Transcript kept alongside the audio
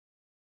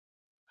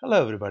Hello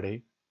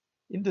everybody.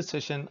 In this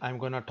session, I'm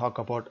going to talk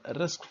about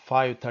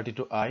RISC-V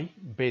 32I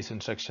Base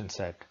Instruction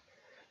Set.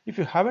 If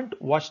you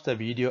haven't watched the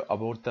video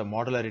about the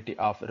modularity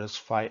of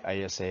RISC-V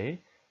ISA,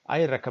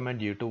 I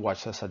recommend you to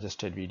watch the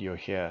suggested video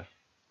here.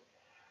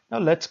 Now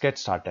let's get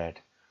started.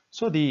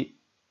 So the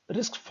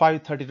RISC-V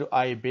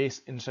 32I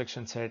Base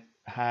Instruction Set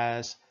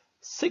has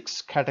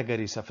 6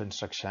 categories of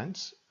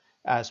instructions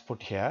as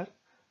put here.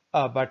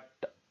 But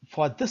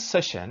for this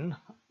session,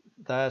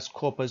 the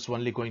scope is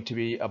only going to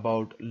be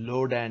about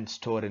load and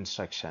store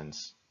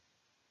instructions.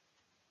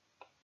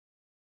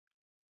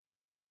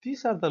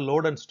 These are the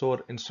load and store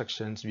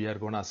instructions we are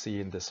going to see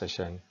in this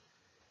session.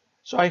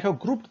 So I have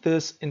grouped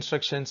these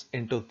instructions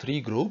into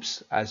 3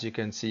 groups, as you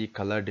can see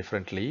colored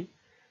differently.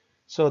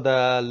 So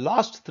the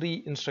last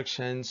 3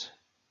 instructions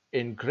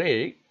in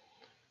gray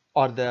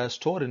are the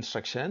store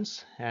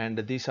instructions,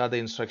 and these are the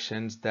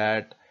instructions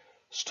that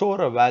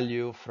store a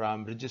value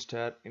from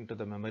register into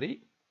the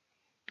memory.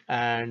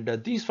 And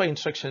these 5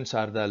 instructions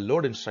are the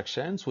load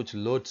instructions, which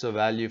loads a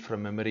value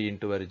from memory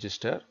into a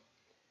register.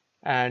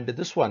 And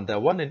this one, the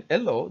one in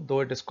yellow, though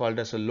it is called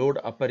as a load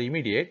upper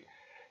immediate,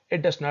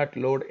 it does not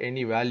load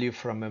any value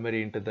from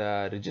memory into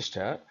the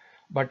register,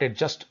 but it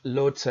just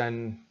loads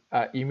an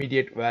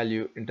immediate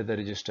value into the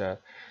register.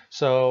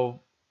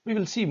 So we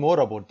will see more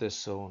about this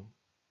soon.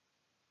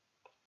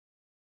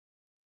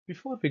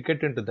 Before we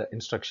get into the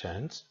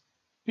instructions,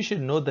 we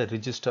should know the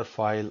register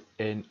file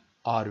in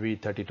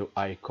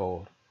RV32I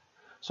core.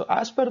 So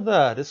as per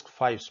the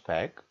RISC-V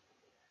spec,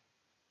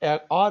 a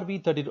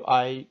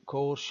RV32I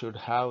core should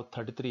have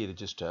 33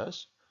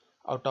 registers,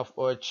 out of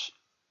which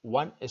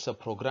one is a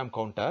program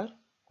counter,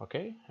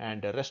 okay,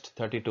 and the rest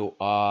 32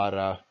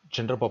 are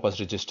general purpose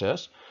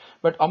registers.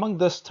 But among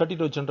this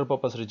 32 general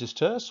purpose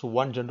registers,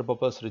 one general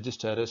purpose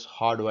register is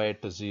hardwired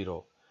to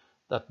 0.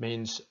 That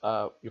means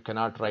you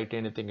cannot write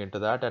anything into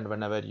that, and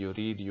whenever you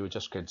read, you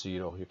just get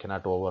 0. You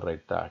cannot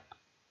overwrite that.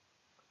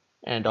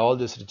 And all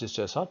these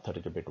registers are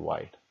 32-bit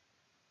wide.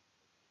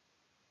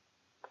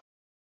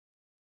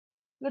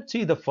 Let's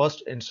see the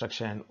first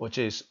instruction, which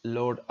is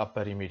load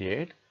upper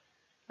immediate.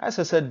 As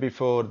I said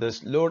before,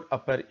 this load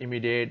upper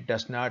immediate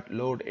does not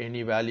load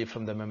any value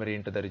from the memory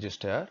into the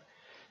register.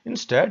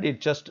 Instead,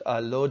 it just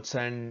loads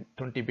an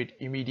 20-bit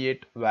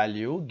immediate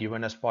value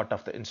given as part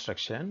of the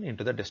instruction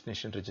into the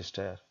destination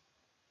register.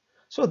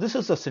 So this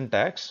is the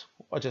syntax,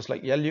 which is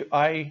like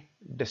LUI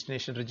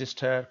destination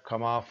register,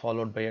 comma,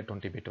 followed by a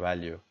 20-bit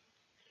value.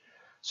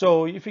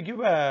 So if you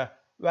give a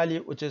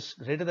value which is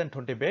greater than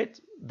 20 bits,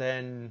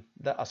 then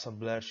the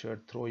assembler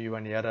should throw you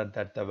an error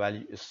that the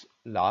value is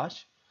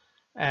large.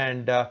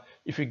 And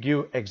if you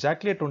give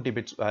exactly a 20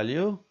 bits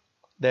value,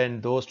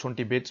 then those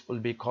 20 bits will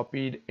be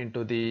copied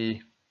into the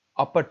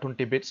upper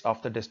 20 bits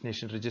of the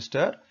destination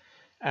register,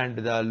 and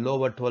the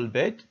lower 12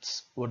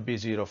 bits would be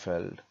 0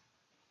 filled.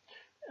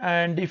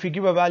 And if you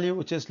give a value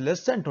which is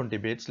less than 20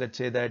 bits, let's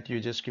say that you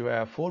just give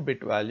a 4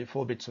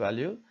 bits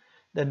value,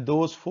 then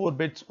those 4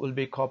 bits will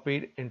be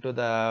copied into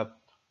the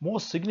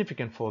most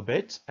significant 4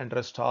 bits, and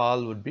rest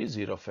all would be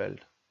 0 filled.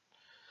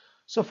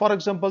 So for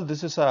example,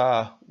 this is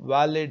a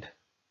valid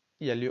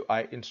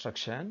LUI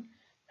instruction,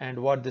 and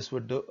what this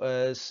would do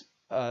is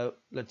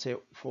let's say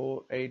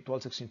 4, 8,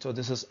 12, 16. So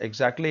this is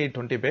exactly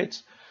 20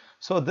 bits.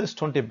 So this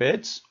 20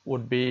 bits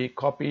would be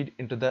copied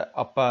into the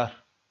upper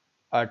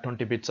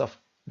 20 bits of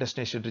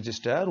destination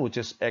register, which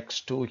is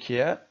X2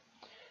 here,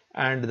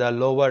 and the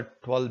lower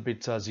 12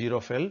 bits are 0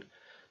 filled.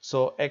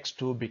 So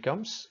X2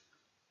 becomes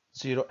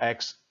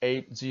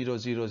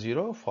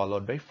 0x8000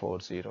 followed by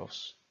 4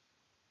 zeros.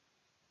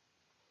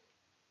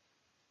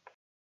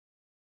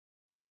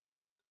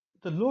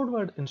 The load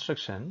word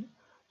instruction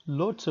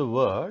loads a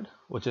word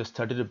which is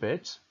 32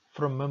 bits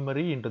from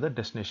memory into the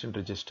destination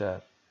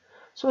register.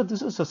 So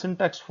this is the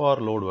syntax for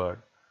load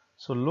word.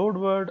 So load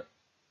word,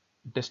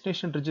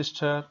 destination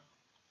register,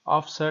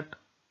 offset,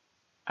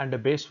 and a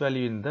base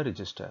value in the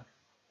register.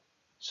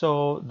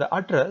 So the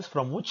address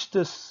from which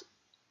this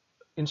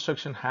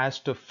instruction has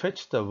to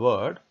fetch the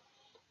word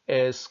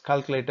is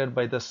calculated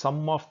by the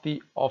sum of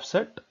the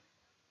offset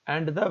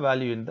and the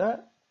value in the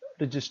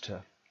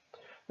register.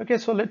 Okay,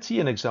 so let's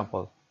see an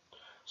example.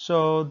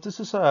 So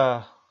this is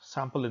a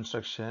sample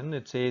instruction.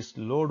 It says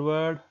load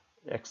word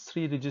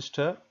x3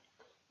 register,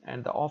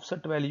 and the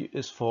offset value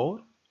is 4,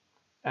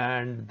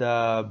 and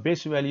the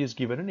base value is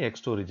given in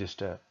x2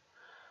 register.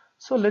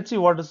 So let's see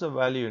what is the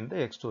value in the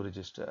x2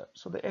 register.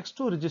 So the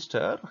x2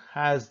 register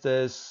has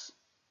this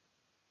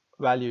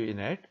value in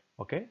it.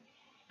 Okay,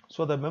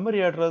 so the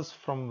memory address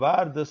from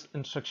where this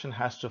instruction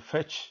has to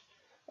fetch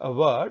a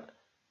word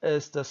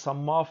is the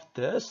sum of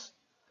this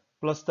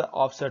plus the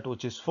offset,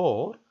 which is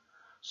 4.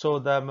 So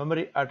the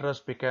memory address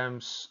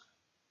becomes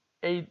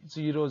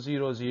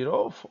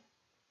 8000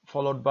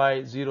 followed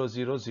by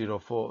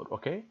 0004.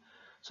 Okay,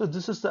 so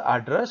this is the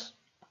address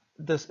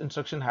this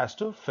instruction has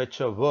to fetch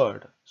a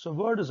word. So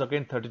word is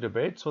again 32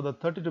 bits. So the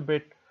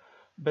 32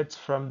 bits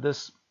from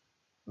this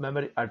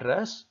memory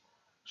address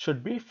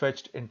should be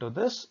fetched into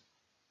this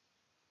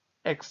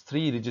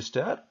X3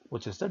 register,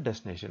 which is the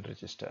destination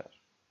register.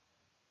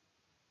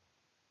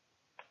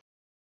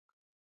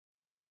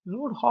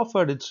 Load half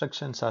word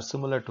instructions are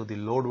similar to the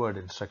load word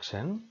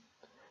instruction,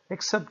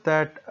 except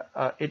that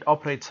it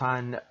operates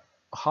on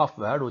half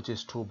word, which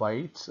is 2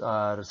 bytes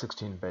or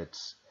 16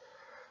 bits.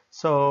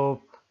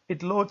 So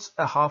it loads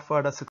a half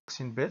word or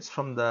 16 bits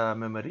from the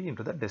memory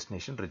into the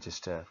destination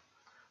register.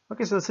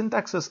 Okay, so the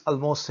syntax is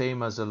almost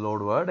same as the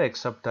load word,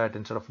 except that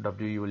instead of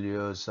W you will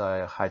use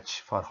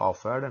H for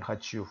half word and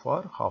HU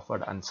for half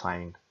word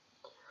unsigned.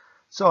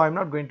 So I'm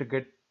not going to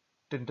get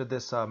into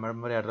this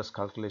memory address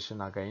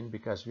calculation again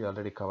because we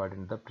already covered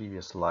in the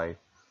previous slide.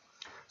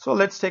 So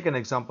let's take an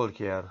example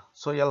here.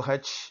 So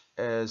LH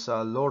is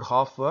load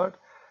half word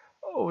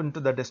into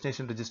the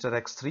destination register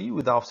X3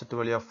 with the offset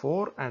value of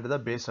 4 and the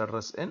base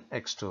address in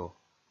X2.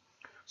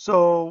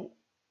 So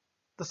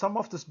the sum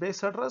of this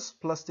base address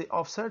plus the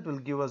offset will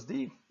give us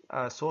the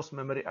source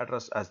memory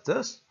address as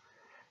this,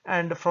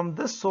 and from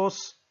this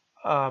source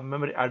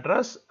memory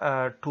address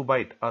 2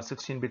 byte or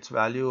 16 bits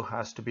value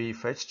has to be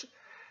fetched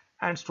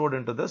and stored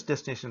into this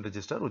destination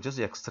register, which is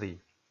X3.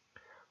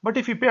 But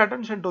if you pay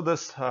attention to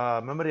this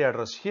memory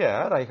address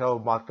here, I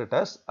have marked it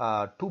as 2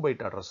 byte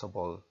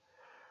addressable.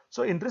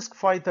 So in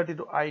RISC-V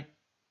 32I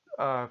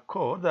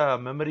code, the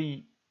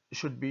memory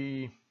should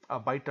be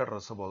byte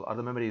addressable, or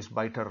the memory is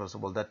byte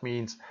addressable. That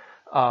means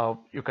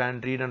you can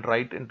read and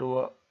write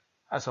into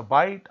as a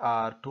byte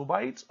or 2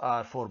 bytes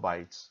or 4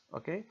 bytes.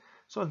 Okay,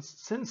 so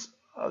since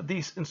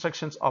these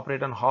instructions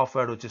operate on half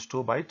word, which is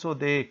 2 bytes, so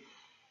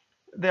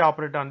they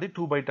operate on the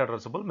 2 byte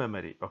addressable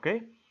memory.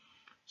 Okay,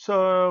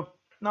 so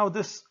now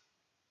this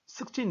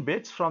 16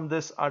 bits from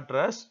this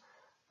address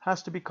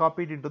has to be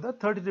copied into the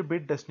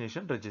 32-bit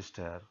destination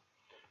register.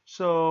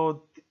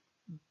 So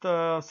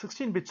the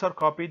 16 bits are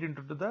copied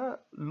into the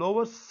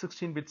lower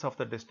 16 bits of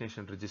the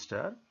destination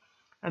register,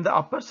 and the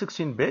upper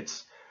 16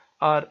 bits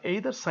are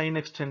either sign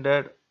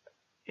extended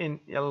in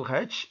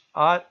LH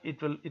or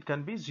it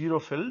can be zero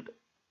filled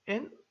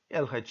in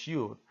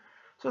LHU.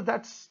 So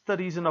that's the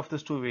reason of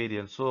this two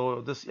variants.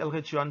 So this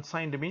LHU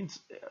unsigned means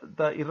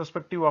the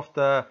irrespective of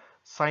the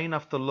sign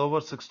of the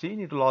lower 16,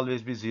 it will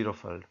always be zero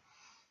filled.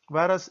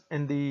 Whereas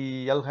in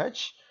the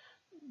LH,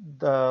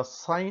 the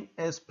sign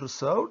is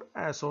preserved.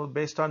 So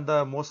based on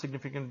the most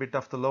significant bit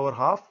of the lower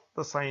half,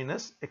 the sign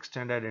is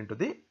extended into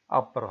the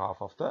upper half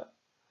of the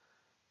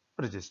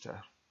register.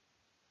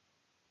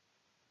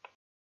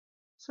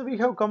 So we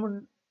have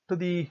come to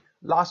the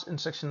last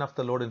instruction of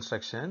the load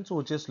instructions,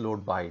 which is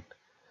load byte.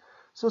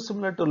 So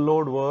similar to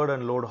load word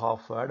and load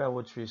half word,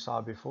 which we saw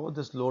before,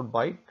 this load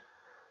byte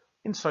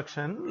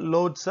instruction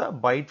loads a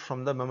byte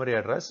from the memory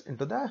address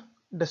into the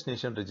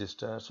destination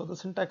register. So the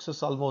syntax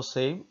is almost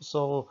same.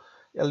 So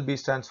LB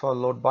stands for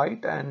load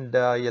byte and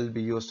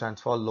LBU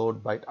stands for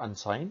load byte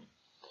unsigned.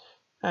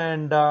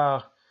 And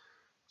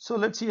so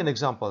let's see an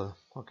example.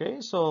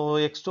 Okay, so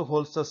X2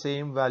 holds the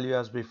same value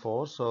as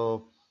before.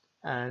 So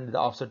and the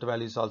offset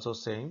value is also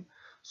same.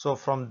 So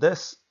from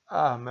this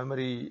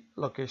memory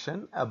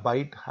location, a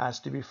byte has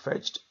to be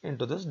fetched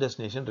into this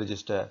destination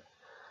register.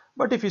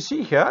 But if you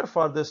see here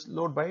for this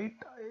load byte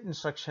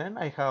instruction,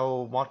 I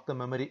have marked the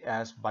memory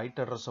as byte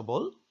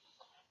addressable,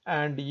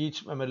 and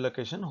each memory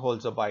location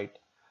holds a byte.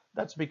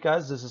 That's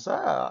because this is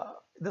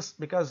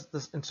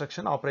this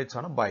instruction operates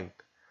on a byte.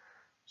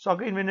 So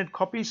again, when it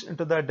copies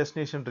into the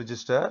destination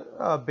register,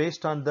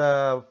 based on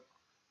the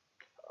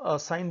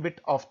sign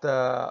bit of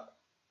the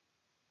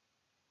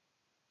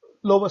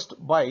lowest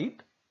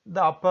byte,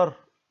 the upper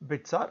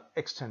bits are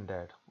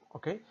extended.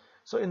 Okay,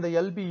 so in the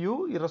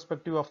LBU,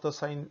 irrespective of the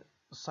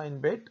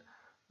sign bit,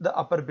 the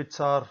upper bits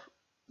are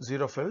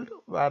zero filled,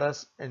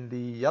 whereas in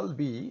the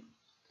LB,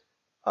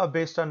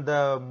 based on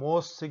the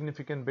most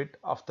significant bit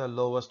of the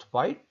lowest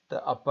byte,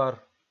 the upper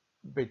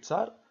bits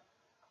are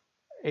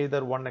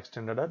either 1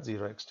 extended or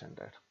 0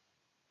 extended.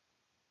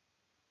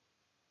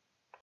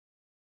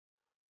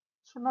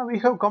 So now we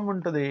have come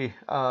into the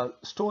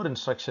store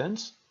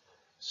instructions.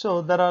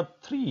 So there are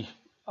three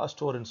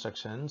store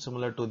instructions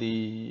similar to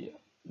the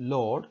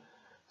load.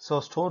 So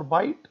store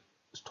byte,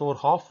 store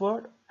half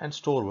word, and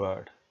store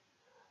word.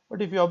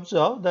 But if you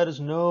observe, there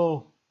is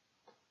no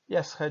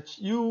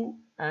SHU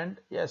and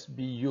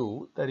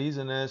SBU. The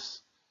reason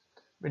is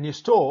when you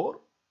store,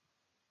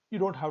 you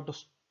don't have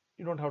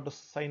to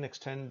sign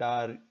extend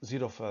or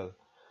zero fill,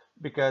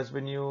 because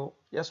when you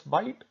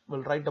byte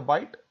will write a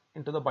byte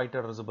into the byte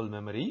addressable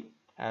memory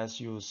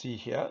as you see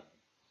here,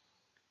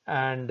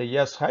 and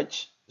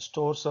SH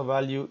stores a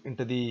value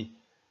into the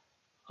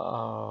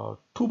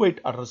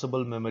 2-byte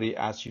addressable memory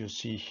as you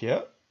see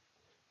here,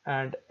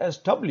 and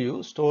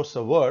SW stores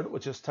a word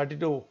which is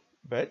 32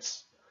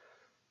 bits.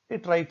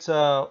 It writes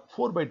a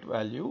 4-byte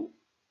value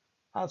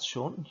as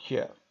shown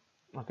here.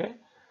 Okay,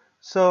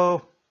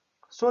 so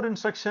store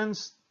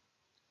instructions,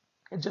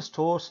 it just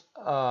stores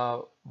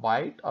a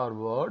byte or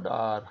word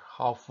or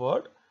half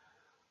word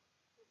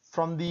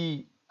from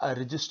the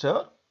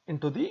register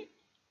into the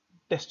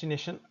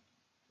destination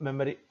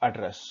memory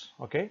address.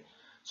 Okay,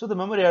 so the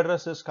memory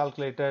address is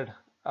calculated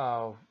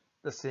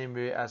the same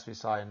way as we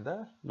saw in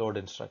the load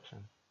instruction.